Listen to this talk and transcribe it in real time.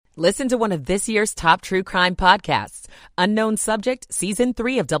Listen to one of this year's top true crime podcasts. Unknown Subject, Season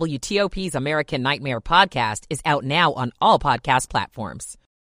 3 of WTOP's American Nightmare podcast is out now on all podcast platforms.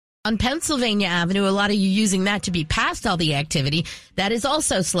 On Pennsylvania Avenue, a lot of you using that to be past all the activity. That is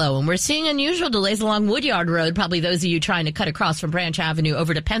also slow, and we're seeing unusual delays along Woodyard Road. Probably those of you trying to cut across from Branch Avenue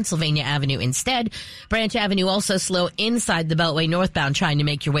over to Pennsylvania Avenue instead. Branch Avenue also slow inside the Beltway northbound, trying to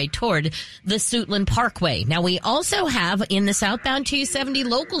make your way toward the Suitland Parkway. Now, we also have in the southbound 270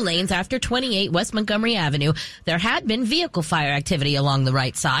 local lanes after 28 West Montgomery Avenue, there had been vehicle fire activity along the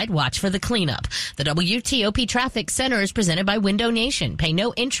right side. Watch for the cleanup. The WTOP Traffic Center is presented by Window Nation. Pay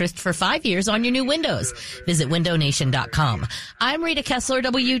no interest for 5 years on your new windows. Visit windownation.com. I'm Rita Kessler,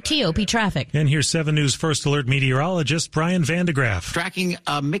 WTOP Traffic. And here's 7 News First Alert meteorologist Brian Vandegraff. Tracking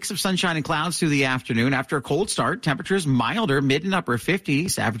a mix of sunshine and clouds through the afternoon. After a cold start, temperatures milder, mid and upper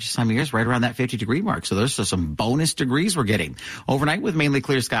 50s. Average this time of year is right around that 50-degree mark. So those are some bonus degrees we're getting. Overnight with mainly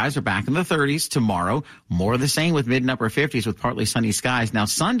clear skies, we're back in the 30s. Tomorrow, more of the same with mid and upper 50s with partly sunny skies. Now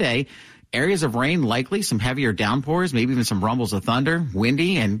Sunday, areas of rain likely, some heavier downpours, maybe even some rumbles of thunder,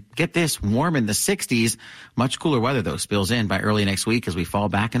 windy, and get this, warm in the 60s. Much cooler weather, though, spills in by early next week as we fall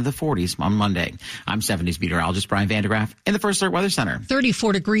back into the 40s on Monday. I'm 70s meteorologist Brian Vandegraff in the First Alert Weather Center.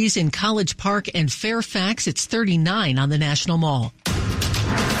 34 degrees in College Park and Fairfax. It's 39 on the National Mall.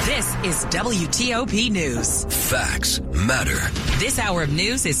 This is WTOP News. Facts matter. This hour of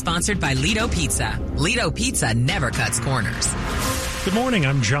news is sponsored by Lido Pizza. Lido Pizza never cuts corners. Good morning,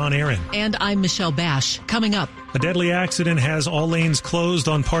 I'm John Aaron. And I'm Michelle Bash. Coming up. A deadly accident has all lanes closed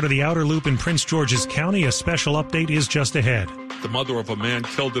on part of the outer loop in Prince George's County. A special update is just ahead. The mother of a man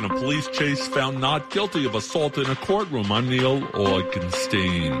killed in a police chase found not guilty of assault in a courtroom. I'm Neil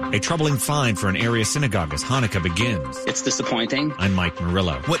Augenstein. A troubling find for an area synagogue as Hanukkah begins. It's disappointing. I'm Mike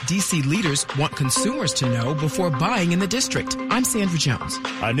Murillo. What D.C. leaders want consumers to know before buying in the district. I'm Sandra Jones.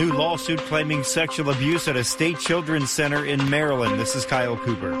 A new lawsuit claiming sexual abuse at a state children's center in Maryland. This is Kyle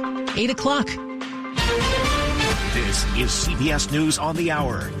Cooper. 8 o'clock. This is CBS News on the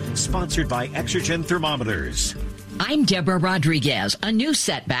Hour, sponsored by Exergen Thermometers. I'm Deborah Rodriguez. A new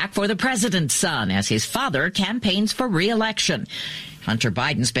setback for the president's son as his father campaigns for re-election. Hunter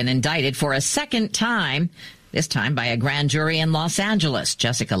Biden's been indicted for a second time, this time by a grand jury in Los Angeles.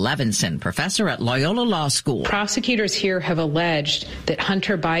 Jessica Levinson, professor at Loyola Law School. Prosecutors here have alleged that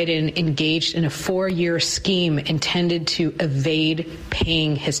Hunter Biden engaged in a 4-year scheme intended to evade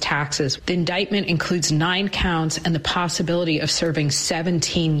paying his taxes. The indictment includes 9 counts and the possibility of serving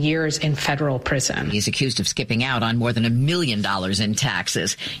 17 years in federal prison. He's accused of skipping out on more than $1 million in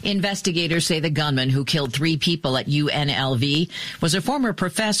taxes. Investigators say the gunman who killed 3 people at UNLV was a former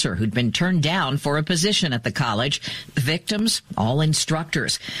professor who'd been turned down for a position at the college. The victims, all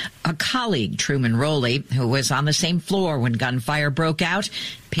instructors. A colleague, Truman Rowley, who was on the same floor when gunfire broke out,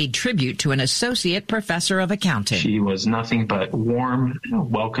 paid tribute to an associate professor of accounting. She was nothing but warm,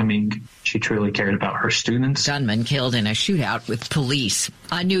 welcoming. She truly cared about her students. Gunman killed in a shootout with police.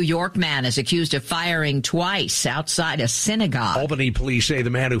 A New York man is accused of firing twice outside a synagogue. Albany police say the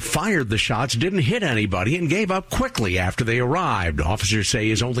man who fired the shots didn't hit anybody and gave up quickly after they arrived. Officers say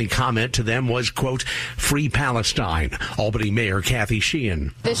his only comment to them was, quote, "Free Palestine." Albany Mayor Kathy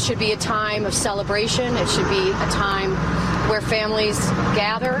Sheehan. This should be a time of celebration. It should be a time where families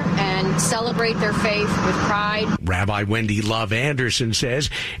gather and celebrate their faith with pride. Rabbi Wendy Love Anderson says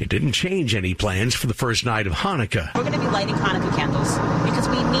it didn't change any plans for the first night of Hanukkah. We're going to be lighting Hanukkah candles because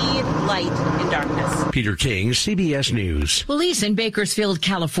we need light in darkness. Peter King, CBS News. Police in Bakersfield,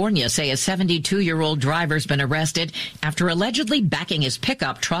 California say a 72-year-old driver's been arrested after allegedly backing his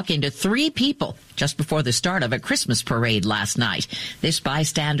pickup truck into 3 people just before the start of a Christmas parade last night. This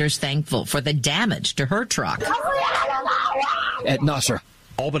bystander's thankful for the damage to her truck. At Nasser.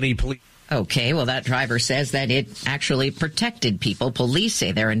 Albany police. Okay, well, that driver says that it actually protected people. Police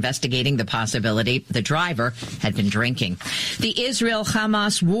say they're investigating the possibility the driver had been drinking. The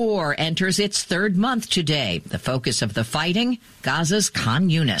Israel-Hamas war enters its 3rd month today. The focus of the fighting, Gaza's Khan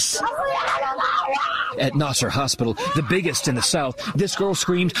Yunis. At Nasser Hospital, the biggest in the south, this girl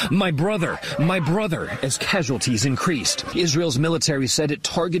screamed, my brother, as casualties increased. Israel's military said it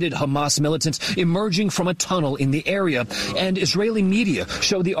targeted Hamas militants emerging from a tunnel in the area, and Israeli media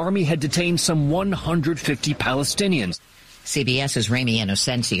show the army had detained some 150 Palestinians. CBS's Rami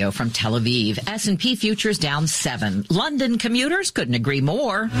Inocencio from Tel Aviv. S&P futures down 7. London commuters couldn't agree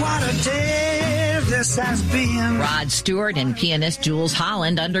more. What a day this has been. Rod Stewart and pianist Jules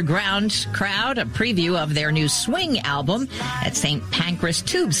Holland underground crowd a preview of their new swing album at St. Pancras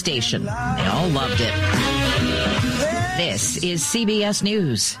Tube Station. They all loved it. This is CBS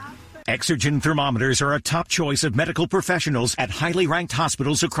News. Exergen thermometers are a top choice of medical professionals at highly ranked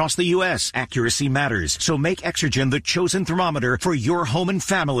hospitals across the U.S. Accuracy matters, so make Exergen the chosen thermometer for your home and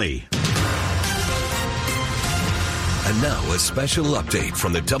family. And now a special update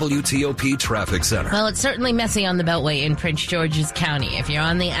from the WTOP Traffic Center. Well, it's certainly messy on the Beltway in Prince George's County. If you're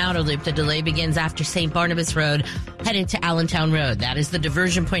on the outer loop, the delay begins after St. Barnabas Road, headed to Allentown Road. That is the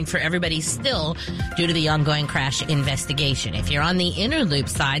diversion point for everybody still due to the ongoing crash investigation. If you're on the inner loop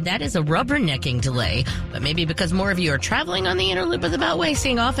side, that is a rubbernecking delay. But maybe because more of you are traveling on the inner loop of the Beltway,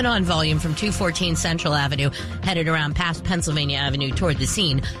 seeing off and on volume from 214 Central Avenue, headed around past Pennsylvania Avenue toward the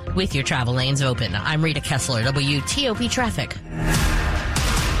scene with your travel lanes open. I'm Rita Kessler, WTOP Traffic.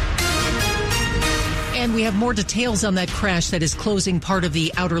 And we have more details on that crash that is closing part of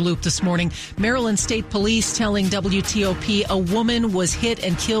the outer loop this morning. Maryland State Police telling WTOP a woman was hit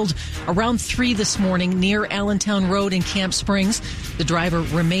and killed around 3 this morning near Allentown Road in Camp Springs. The driver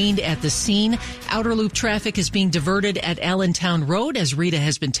remained at the scene. Outer loop traffic is being diverted at Allentown Road, as Rita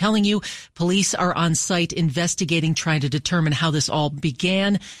has been telling you. Police are on site investigating, trying to determine how this all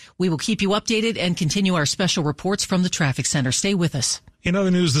began. We will keep you updated and continue our special reports from the traffic center. Stay with us. In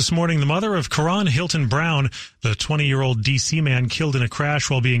other news this morning, the mother of Karan Hilton Brown, the 20-year-old D.C. man killed in a crash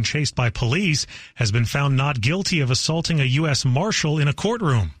while being chased by police, has been found not guilty of assaulting a U.S. Marshal in a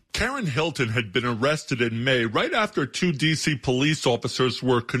courtroom. Karen Hilton had been arrested in May right after 2 D.C. police officers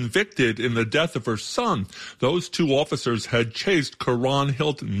were convicted in the death of her son. Those 2 officers had chased Karan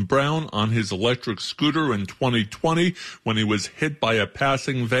Hilton Brown on his electric scooter in 2020 when he was hit by a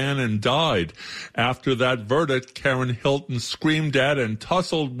passing van and died. After that verdict, Karen Hilton screamed at and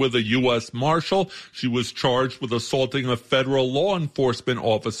tussled with a U.S. Marshal. She was charged with assaulting a federal law enforcement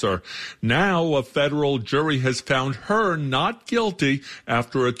officer. Now, a federal jury has found her not guilty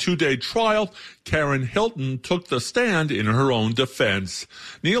after a 2-day trial. Karen Hilton took the stand in her own defense.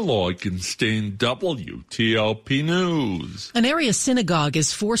 Neil Augenstein, WTOP News. An area synagogue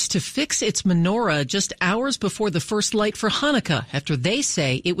is forced to fix its menorah just hours before the first light for Hanukkah after they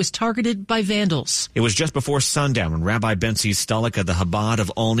say it was targeted by vandals. It was just before sundown when Rabbi Bentzi Stulik of the Chabad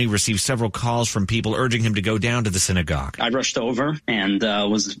of Olney received several calls from people urging him to go down to the synagogue. I rushed over and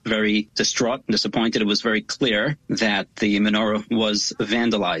was very distraught and disappointed. It was very clear that the menorah was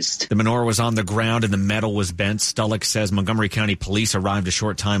vandalized. The menorah was on the ground and the metal was bent. Stulik says Montgomery County police arrived a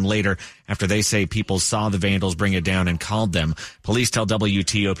short time later after they say people saw the vandals bring it down and called them. Police tell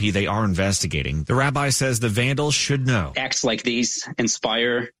WTOP they are investigating. The rabbi says the vandals should know. Acts like these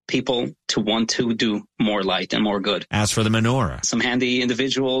inspire people to want to do more light and more good. As for the menorah, some handy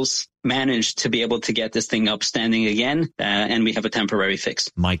individuals managed to be able to get this thing up standing again, and we have a temporary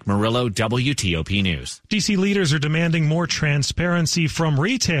fix. Mike Murillo, WTOP News. D.C. leaders are demanding more transparency from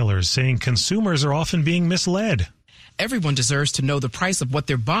retailers, saying consumers are often being misled. Everyone deserves to know the price of what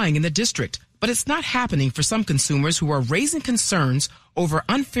they're buying in the district, but it's not happening for some consumers who are raising concerns over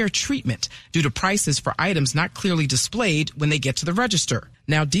unfair treatment due to prices for items not clearly displayed when they get to the register.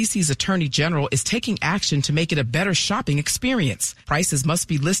 Now, D.C.'s Attorney General is taking action to make it a better shopping experience. Prices must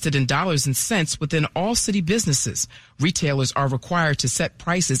be listed in dollars and cents within all city businesses. Retailers are required to set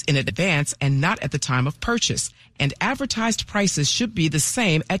prices in advance and not at the time of purchase. And advertised prices should be the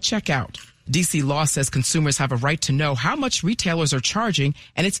same at checkout. D.C. law says consumers have a right to know how much retailers are charging,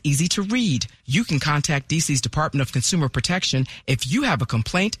 and it's easy to read. You can contact D.C.'s Department of Consumer Protection if you have a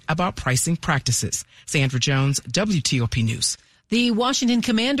complaint about pricing practices. Sandra Jones, WTOP News. The Washington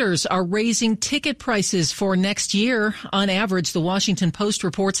Commanders are raising ticket prices for next year. On average, the Washington Post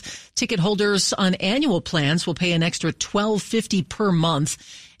reports ticket holders on annual plans will pay an extra $12.50 per month.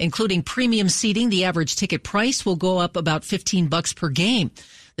 Including premium seating, the average ticket price will go up about $15 per game.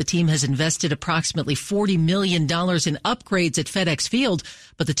 The team has invested approximately $40 million in upgrades at FedEx Field,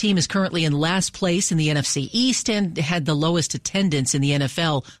 but the team is currently in last place in the NFC East and had the lowest attendance in the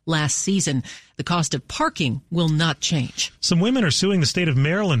NFL last season. The cost of parking will not change. Some women are suing the state of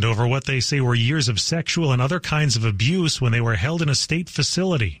Maryland over what they say were years of sexual and other kinds of abuse when they were held in a state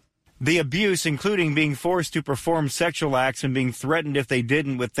facility. The abuse, including being forced to perform sexual acts and being threatened if they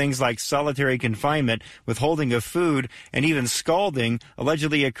didn't with things like solitary confinement, withholding of food, and even scalding,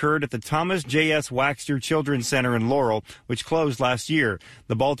 allegedly occurred at the Thomas J.S. Waxter Children's Center in Laurel, which closed last year.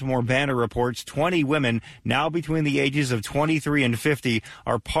 The Baltimore Banner reports 20 women, now between the ages of 23 and 50,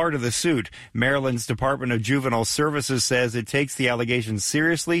 are part of the suit. Maryland's Department of Juvenile Services says it takes the allegations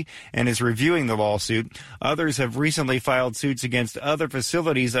seriously and is reviewing the lawsuit. Others have recently filed suits against other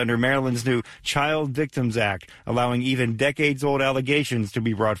facilities under Maryland's new Child Victims Act, allowing even decades-old allegations to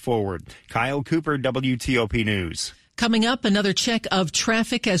be brought forward. Kyle Cooper, WTOP News. Coming up, another check of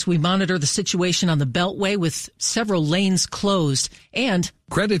traffic as we monitor the situation on the Beltway with several lanes closed. And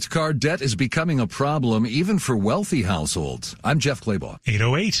credit card debt is becoming a problem even for wealthy households. I'm Jeff Claybaugh.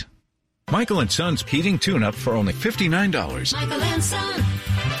 8:08. Michael & Son's heating tune-up for only $59. Michael & Son.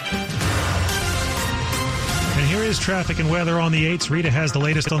 And here is traffic and weather on the 8s. Rita has the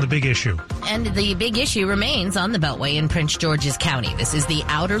latest on the big issue. And the big issue remains on the Beltway in Prince George's County. This is the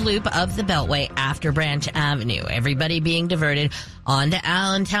outer loop of the Beltway after Branch Avenue. Everybody being diverted onto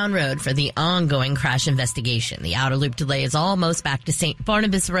Allentown Road for the ongoing crash investigation. The outer loop delay is almost back to St.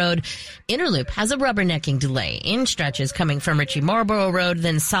 Barnabas Road. Inner loop has a rubbernecking delay in stretches coming from Ritchie Marlborough Road,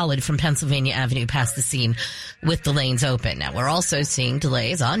 then solid from Pennsylvania Avenue past the scene with the lanes open. Now, we're also seeing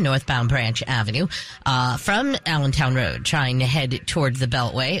delays on northbound Branch Avenue from Allentown Road trying to head towards the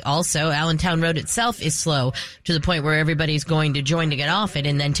Beltway. Also, Allentown Road itself is slow to the point where everybody's going to join to get off it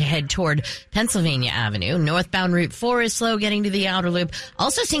and then to head toward Pennsylvania Avenue. Northbound Route 4 is slow getting to the outer loop.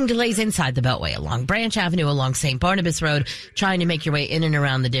 Also seeing delays inside the Beltway along Branch Avenue, along St. Barnabas Road, trying to make your way in and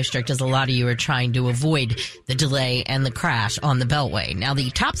around the district as a lot of you are trying to avoid the delay and the crash on the Beltway. Now, the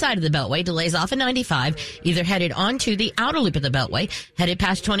top side of the Beltway delays off of 95, either headed onto the outer loop of the Beltway, headed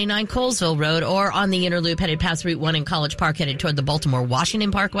past 29 Colesville Road, or on the inner loop headed past Route 1 in College Park, headed toward the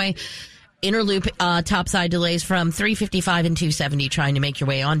Baltimore-Washington Parkway. Inner loop topside delays from 355 and 270 trying to make your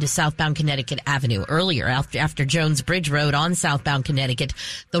way onto southbound Connecticut Avenue. Earlier, after Jones Bridge Road on southbound Connecticut,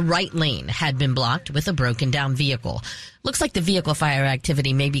 the right lane had been blocked with a broken down vehicle. Looks like the vehicle fire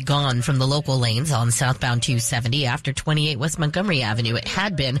activity may be gone from the local lanes on southbound 270 after 28 West Montgomery Avenue. It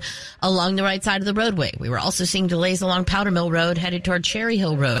had been along the right side of the roadway. We were also seeing delays along Powder Mill Road headed toward Cherry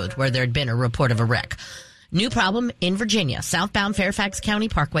Hill Road where there had been a report of a wreck. New problem in Virginia, southbound Fairfax County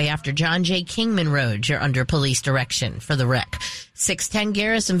Parkway after John J. Kingman Road. You're under police direction for the wreck. 610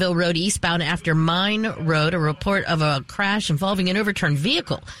 Garrisonville Road eastbound after Mine Road, a report of a crash involving an overturned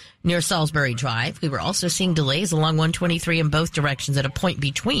vehicle near Salisbury Drive. We were also seeing delays along 123 in both directions at a point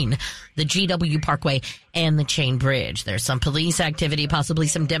between the GW Parkway and the Chain Bridge. There's some police activity, possibly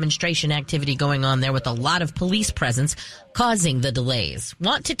some demonstration activity going on there with a lot of police presence causing the delays.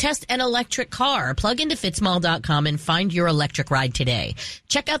 Want to test an electric car? Plug into fitzmall.com and find your electric ride today.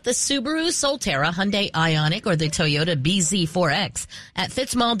 Check out the Subaru Solterra, Hyundai Ioniq, or the Toyota BZ4X at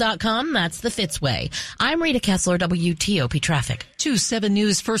fitzmall.com. That's the Fitz way. I'm Rita Kessler, WTOP Traffic. 2-7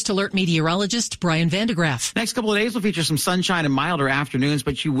 News First Alert meteorologist Brian Vandegraff. Next couple of days will feature some sunshine and milder afternoons,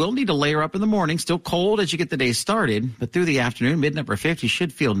 but you will need to layer up in the morning. Still cold as you get the day started, but through the afternoon, mid and upper 50s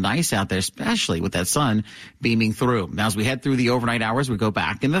should feel nice out there, especially with that sun beaming through. Now, as we head through the overnight hours, we go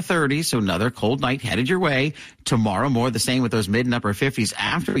back in the 30s, so another cold night headed your way. Tomorrow, more the same with those mid and upper 50s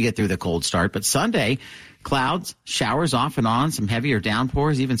after we get through the cold start, but Sunday, clouds, showers off and on, some heavier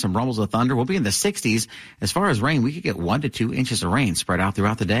downpours, even some rumbles of thunder. We'll be in the 60s. As far as rain, we could get 1 to 2 inches of rain spread out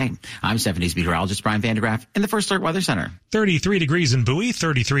throughout the day. I'm 70s meteorologist Brian Vandegraff in the First Alert Weather Center. 33 degrees in Bowie,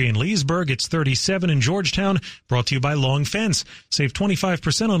 33 in Leesburg. It's 37 in Georgetown. Brought to you by Long Fence. Save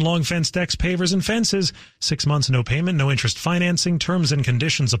 25% on Long Fence decks, pavers, and fences. 6 months, no payment, no interest financing. Terms and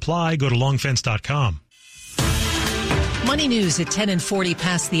conditions apply. Go to longfence.com. Money news at 10 and 40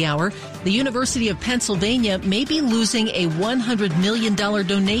 past the hour. The University of Pennsylvania may be losing a $100 million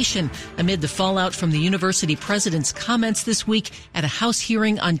donation amid the fallout from the university president's comments this week at a House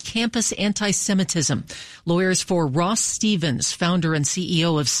hearing on campus anti-Semitism. Lawyers for Ross Stevens, founder and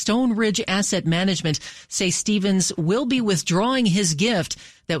CEO of Stone Ridge Asset Management, say Stevens will be withdrawing his gift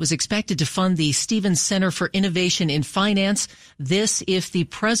that was expected to fund the Stevens Center for Innovation in Finance. This if the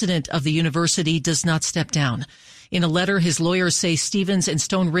president of the university does not step down. In a letter, his lawyers say Stevens and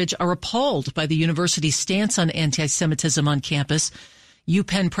Stone Ridge are appalled by the university's stance on anti-Semitism on campus.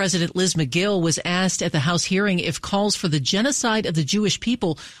 UPenn President Liz McGill was asked at the House hearing if calls for the genocide of the Jewish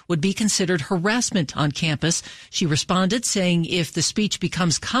people would be considered harassment on campus. She responded, saying if the speech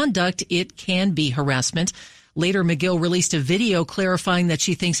becomes conduct, it can be harassment. Later, McGill released a video clarifying that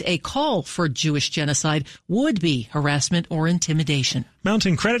she thinks a call for Jewish genocide would be harassment or intimidation.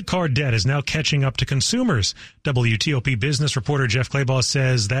 Mounting credit card debt is now catching up to consumers. WTOP business reporter Jeff Claybaugh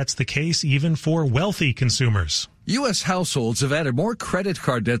says that's the case even for wealthy consumers. U.S. households have added more credit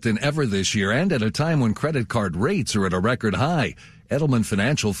card debt than ever this year, and at a time when credit card rates are at a record high. Edelman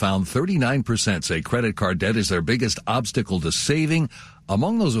Financial found 39% say credit card debt is their biggest obstacle to saving.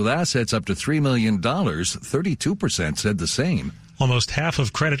 Among those with assets up to $3 million, 32% said the same. Almost half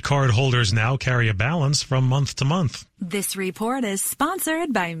of credit card holders now carry a balance from month to month. This report is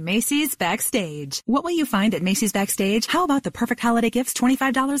sponsored by Macy's Backstage. What will you find at Macy's Backstage? How about the perfect holiday gifts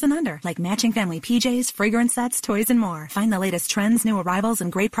 $25 and under, like matching family PJs, fragrance sets, toys, and more. Find the latest trends, new arrivals,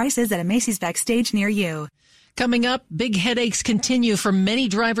 and great prices at a Macy's Backstage near you. Coming up, big headaches continue for many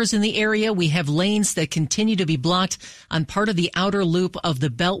drivers in the area. We have lanes that continue to be blocked on part of the outer loop of the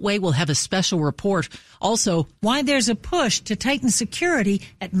Beltway. We'll have a special report. Also, why there's a push to tighten security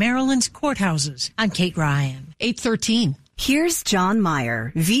at Maryland's courthouses. I'm Kate Ryan. 8:13. Here's John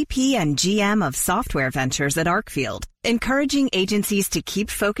Meyer, VP and GM of Software Ventures at Arkfield, encouraging agencies to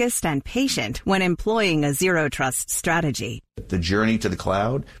keep focused and patient when employing a zero-trust strategy. The journey to the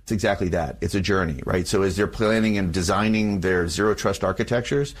cloud, it's exactly that. It's a journey, right? So as they're planning and designing their zero-trust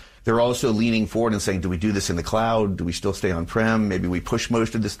architectures, they're also leaning forward and saying, do we do this in the cloud? Do we still stay on-prem? Maybe we push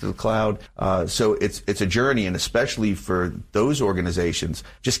most of this to the cloud. So it's a journey, and especially for those organizations,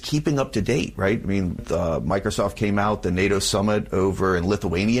 just keeping up to date, right? I mean, Microsoft came out, the NATO summit over in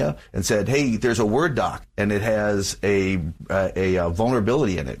Lithuania, and said, hey, there's a Word doc, and it has a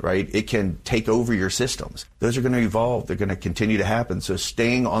vulnerability in it, right? It can take over your systems. Those are going to evolve. They're going to continue to happen. So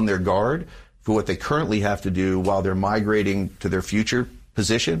staying on their guard for what they currently have to do while they're migrating to their future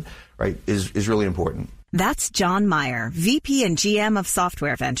position, right, is really important. That's John Meyer, VP and GM of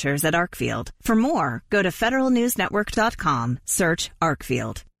Software Ventures at Arkfield. For more, go to federalnewsnetwork.com, search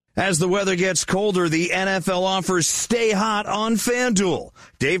Arkfield. As the weather gets colder, the NFL offers stay hot on FanDuel.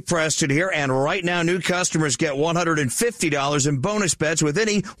 Dave Preston here, and right now new customers get $150 in bonus bets with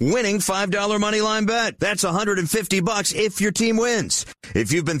any winning $5 money line bet. That's $150 if your team wins.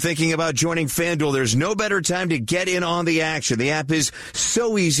 If you've been thinking about joining FanDuel, there's no better time to get in on the action. The app is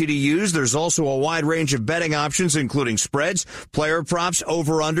so easy to use. There's also a wide range of betting options, including spreads, player props,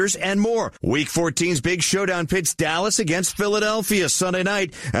 over-unders, and more. Week 14's big showdown pits Dallas against Philadelphia Sunday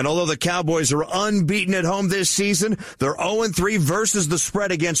night. And although the Cowboys are unbeaten at home this season, they're 0-3 versus the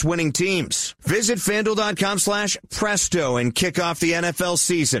spread against winning teams. Visit FanDuel.com/presto and kick off the NFL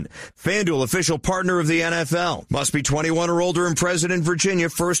season. FanDuel, official partner of the NFL. Must be 21 or older and present in Virginia.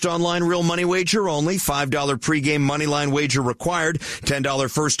 First online real money wager only. $5 pregame moneyline wager required. $10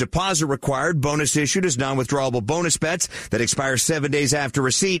 first deposit required. Bonus issued as non-withdrawable bonus bets that expire 7 days after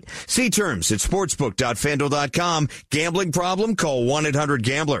receipt. See terms at sportsbook.fanduel.com. Gambling problem? Call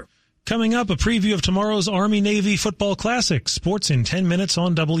 1-800-GAMBLER. Coming up, a preview of tomorrow's Army-Navy Football Classic. Sports in 10 minutes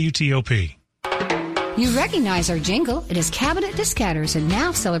on WTOP. You recognize our jingle. It is Cabinet Discounters, and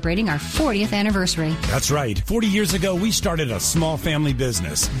now celebrating our 40th anniversary. That's right. 40 years ago, we started a small family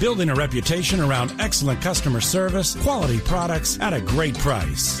business, building a reputation around excellent customer service, quality products at a great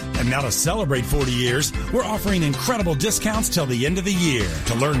price. And now to celebrate 40 years, we're offering incredible discounts till the end of the year.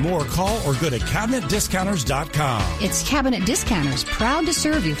 To learn more, call or go to CabinetDiscounters.com. It's Cabinet Discounters, proud to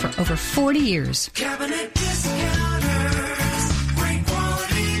serve you for over 40 years. Cabinet Discounters. Great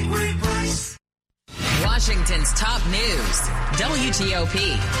quality, great price. Washington's top news,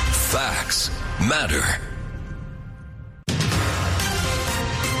 WTOP. Facts matter.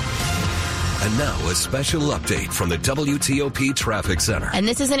 And now a special update from the WTOP Traffic Center. And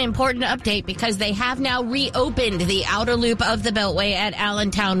this is an important update because they have now reopened the outer loop of the Beltway at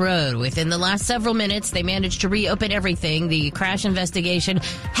Allentown Road. Within the last several minutes, they managed to reopen everything. The crash investigation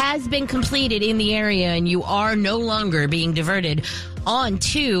has been completed in the area, and you are no longer being diverted on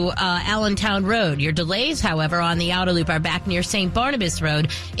to Allentown Road. Your delays, however, on the outer loop are back near St. Barnabas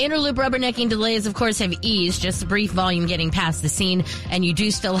Road. Inner loop rubbernecking delays, of course, have eased. Just a brief volume getting past the scene, and you do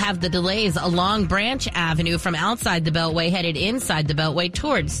still have the delays along Branch Avenue from outside the Beltway headed inside the Beltway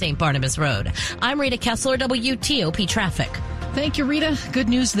towards St. Barnabas Road. I'm Rita Kessler, WTOP Traffic. Thank you, Rita. Good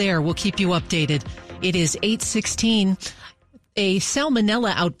news there. We'll keep you updated. It is 8:16. A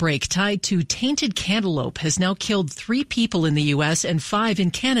salmonella outbreak tied to tainted cantaloupe has now killed 3 people in the U.S. and 5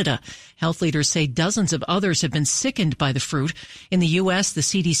 in Canada. Health leaders say dozens of others have been sickened by the fruit. In the U.S., the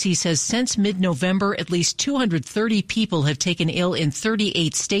CDC says since mid-November, at least 230 people have taken ill in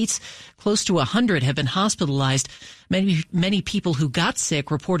 38 states. Close to 100 have been hospitalized. Many people who got sick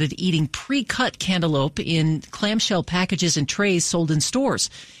reported eating pre-cut cantaloupe in clamshell packages and trays sold in stores.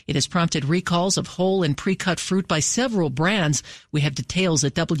 It has prompted recalls of whole and pre-cut fruit by several brands. We have details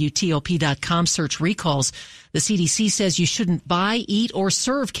at WTOP.com. Search recalls. The CDC says you shouldn't buy, eat, or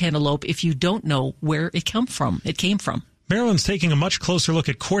serve cantaloupe if you don't know where it came from. Maryland's taking a much closer look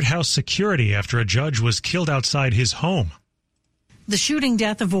at courthouse security after a judge was killed outside his home. The shooting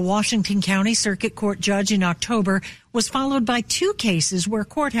death of a Washington County Circuit Court judge in October was followed by 2 cases where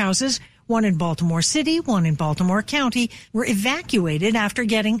courthouses, one in Baltimore City, one in Baltimore County, were evacuated after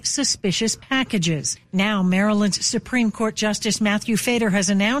getting suspicious packages. Now, Maryland's Supreme Court Justice Matthew Fader has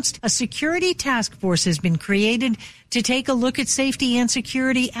announced a security task force has been created to take a look at safety and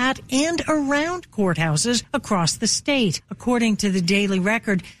security at and around courthouses across the state. According to the Daily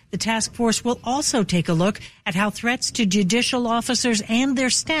Record, the task force will also take a look at how threats to judicial officers and their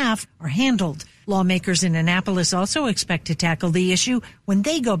staff are handled. Lawmakers in Annapolis also expect to tackle the issue when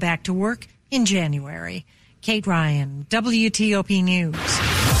they go back to work in January. Kate Ryan, WTOP News.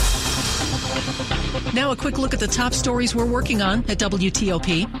 Now a quick look at the top stories we're working on at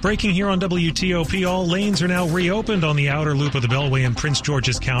WTOP. Breaking here on WTOP, all lanes are now reopened on the outer loop of the Beltway in Prince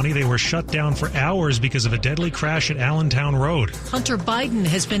George's County. They were shut down for hours because of a deadly crash at Allentown Road. Hunter Biden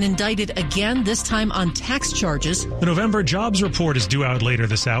has been indicted again, this time on tax charges. The November jobs report is due out later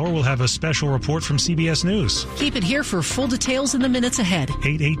this hour. We'll have a special report from CBS News. Keep it here for full details in the minutes ahead.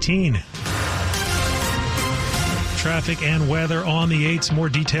 8:18. Traffic and weather on the 8s. More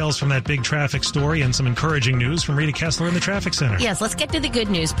details from that big traffic story and some encouraging news from Rita Kessler in the Traffic Center. Yes, let's get to the good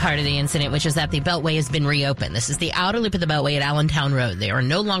news part of the incident, which is that the Beltway has been reopened. This is the outer loop of the Beltway at Allentown Road. They are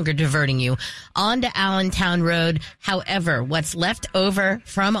no longer diverting you onto Allentown Road. However, what's left over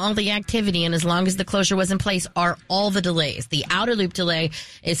from all the activity, and as long as the closure was in place, are all the delays. The outer loop delay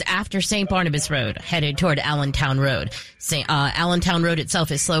is after St. Barnabas Road, headed toward Allentown Road. Allentown Road itself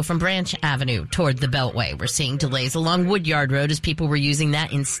is slow from Branch Avenue toward the Beltway. We're seeing delays along Woodyard Road as people were using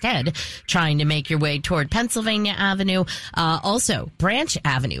that instead, trying to make your way toward Pennsylvania Avenue. Also, Branch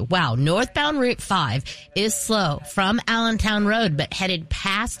Avenue. Wow, northbound Route 5 is slow from Allentown Road, but headed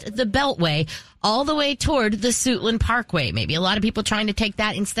past the Beltway all the way toward the Suitland Parkway. Maybe a lot of people trying to take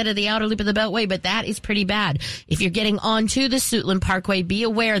that instead of the outer loop of the Beltway, but that is pretty bad. If you're getting onto the Suitland Parkway, be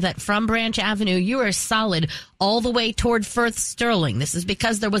aware that from Branch Avenue, you are solid all the way toward Firth Sterling. This is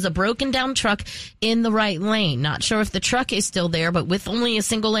because there was a broken down truck in the right lane. Not sure if the truck is still there, but with only a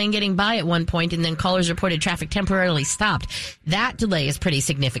single lane getting by at one point, and then callers reported traffic temporarily stopped. That delay is pretty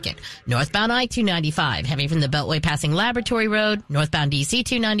significant. Northbound I-295, heavy from the Beltway passing Laboratory Road. Northbound DC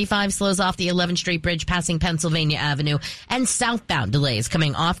 295 slows off the 11th Street Bridge passing Pennsylvania Avenue, and southbound delays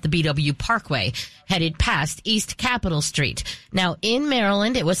coming off the BW Parkway headed past East Capitol Street. Now in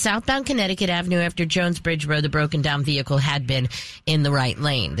Maryland, it was southbound Connecticut Avenue after Jones Bridge Road. The broken down vehicle had been in the right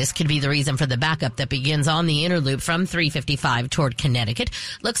lane. This could be the reason for the backup that begins on the inner loop from 355 toward Connecticut.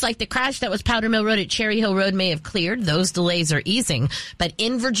 Looks like the crash that was Powder Mill Road at Cherry Hill Road may have cleared. Those delays are easing. But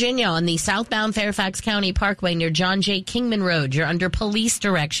in Virginia on the southbound Fairfax County Parkway near John J. Kingman Road, you're under police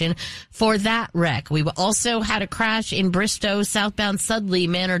direction for that wreck. We also had a crash in Bristow, southbound Sudley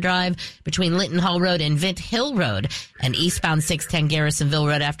Manor Drive between Linton Hall Road and Vint Hill Road, and eastbound 610 Garrisonville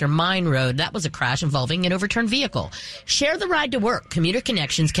Road after Mine Road. That was a crash involving an overturned vehicle. Share the ride to work. Commuter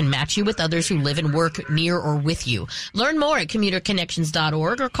Connections can match you with others who live and work near or with you. Learn more at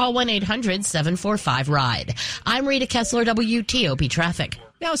commuterconnections.org or call 1-800-745-RIDE. I'm Rita Kessler, WTOP Traffic.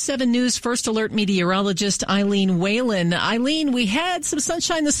 Now 7 News First Alert meteorologist Eileen Whalen. Eileen, we had some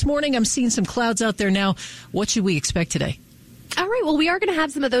sunshine this morning. I'm seeing some clouds out there now. What should we expect today? All right. Well, we are going to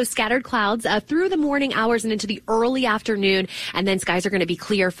have some of those scattered clouds through the morning hours and into the early afternoon. And then skies are going to be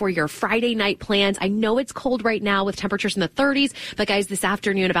clear for your Friday night plans. I know it's cold right now with temperatures in the 30s, but guys, this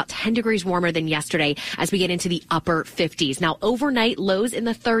afternoon about 10 degrees warmer than yesterday as we get into the upper 50s. Now, overnight lows in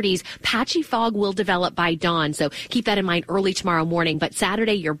the 30s. Patchy fog will develop by dawn. So keep that in mind early tomorrow morning. But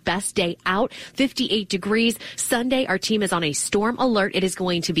Saturday, your best day out, 58 degrees. Sunday, our team is on a storm alert. It is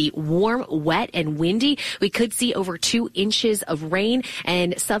going to be warm, wet, and windy. We could see over 2 inches of rain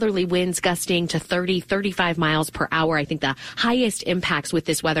and southerly winds gusting to 30, 35 miles per hour. I think the highest impacts with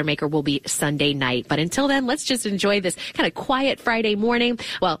this weather maker will be Sunday night. But until then, let's just enjoy this kind of quiet Friday morning.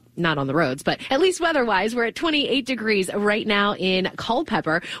 Well, not on the roads, but at least weather-wise, we're at 28 degrees right now in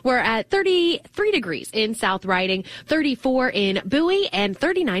Culpeper. We're at 33 degrees in South Riding, 34 in Bowie, and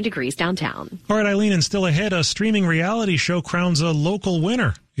 39 degrees downtown. All right, Eileen, and still ahead, a streaming reality show crowns a local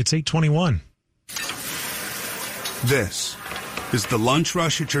winner. It's 8:21. This is the lunch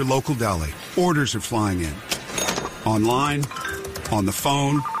rush at your local deli. Orders are flying in. Online, on the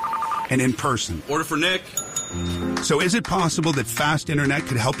phone, and in person. Order for Nick. So is it possible that fast internet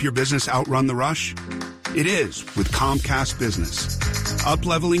could help your business outrun the rush? It is with Comcast Business.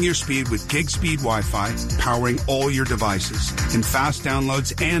 Up-leveling your speed with gig speed Wi-Fi, powering all your devices, in fast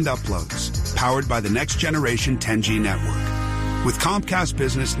downloads and uploads, powered by the next generation 10G network. With Comcast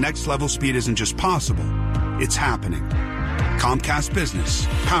Business, next level speed isn't just possible, it's happening. Comcast Business,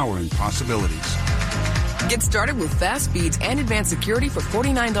 powering possibilities. Get started with fast speeds and advanced security for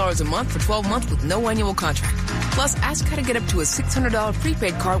 $49 a month for 12 months with no annual contract. Plus, ask how to get up to a $600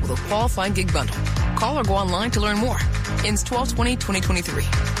 prepaid card with a qualifying gig bundle. Call or go online to learn more. Ends 12/20/2023.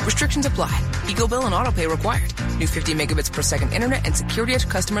 Restrictions apply. Eco-bill and autopay required. New 50 megabits per second internet and security to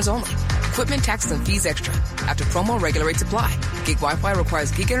customers only. Equipment, taxes, and fees extra. After promo, regular rates apply. Gig Wi-Fi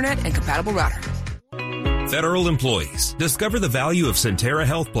requires gig internet and compatible router. Federal employees, discover the value of Centera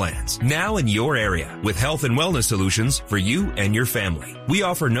Health Plans now in your area with health and wellness solutions for you and your family. We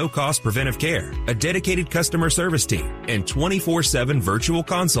offer no-cost preventive care, a dedicated customer service team, and 24/7 virtual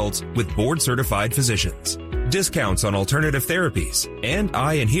consults with board-certified physicians. Discounts on alternative therapies and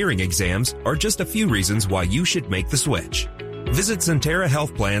eye and hearing exams are just a few reasons why you should make the switch. Visit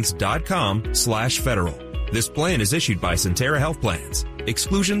CenteraHealthPlans.com/federal. This plan is issued by Centera Health Plans.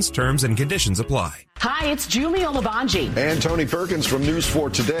 Exclusions, terms, and conditions apply. Hi, it's Julie Olabanji. And Tony Perkins from News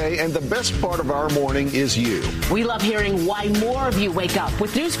 4 Today. And the best part of our morning is you. We love hearing why more of you wake up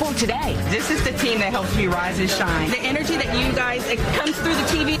with News 4 Today. This is the team that helps me rise and shine. The energy that you guys, it comes through the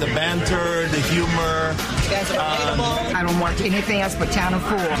TV. The banter, the humor. You guys are relatable. I don't want anything else but Channel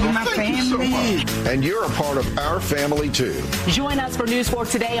 4. You're my family. And you're a part of our family, too. Join us for News 4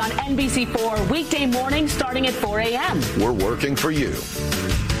 Today on NBC4 weekday morning starting at 4 a.m. We're working for you.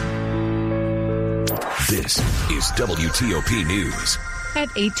 This is WTOP News. At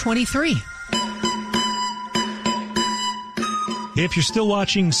 8:23. If you're still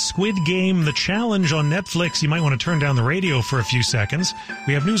watching Squid Game, The Challenge on Netflix, you might want to turn down the radio for a few seconds.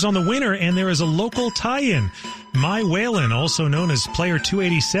 We have news on the winner, and there is a local tie-in. Mai Whalen, also known as Player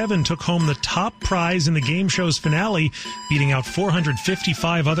 287, took home the top prize in the game show's finale, beating out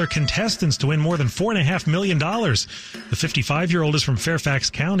 455 other contestants to win more than $4.5 million. The 55-year-old is from Fairfax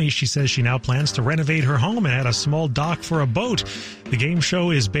County. She says she now plans to renovate her home and add a small dock for a boat. The game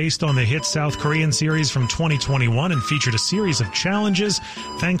show is based on the hit South Korean series from 2021 and featured a series of challenges.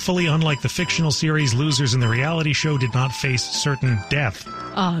 Thankfully, unlike the fictional series, losers in the reality show did not face certain death.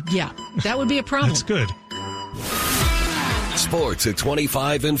 Yeah, that would be a problem. That's good. Sports at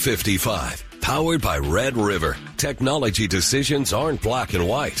 25 and 55. Powered by Red River. Technology decisions aren't black and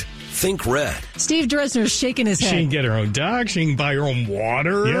white. Think red. Steve Dresner's shaking his head. She can get her own dock. She can buy her own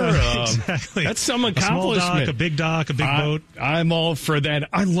water. Yeah, exactly. That's some accomplishment. A small dock, a big boat. I'm all for that.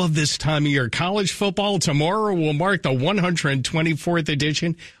 I love this time of year. College football tomorrow will mark the 124th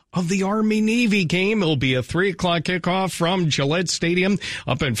edition of the Army-Navy game. It'll be a 3:00 kickoff from Gillette Stadium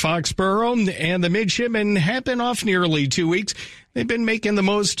up in Foxborough, and the midshipmen have been off nearly 2 weeks. They've been making the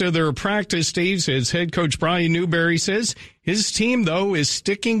most of their practice days, as head coach Brian Newberry says. His team, though, is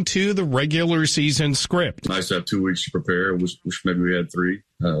sticking to the regular season script. Nice to have 2 weeks to prepare. Wish maybe we had 3,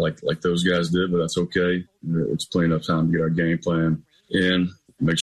 like those guys did, but that's okay. It's plenty enough time to get our game plan in.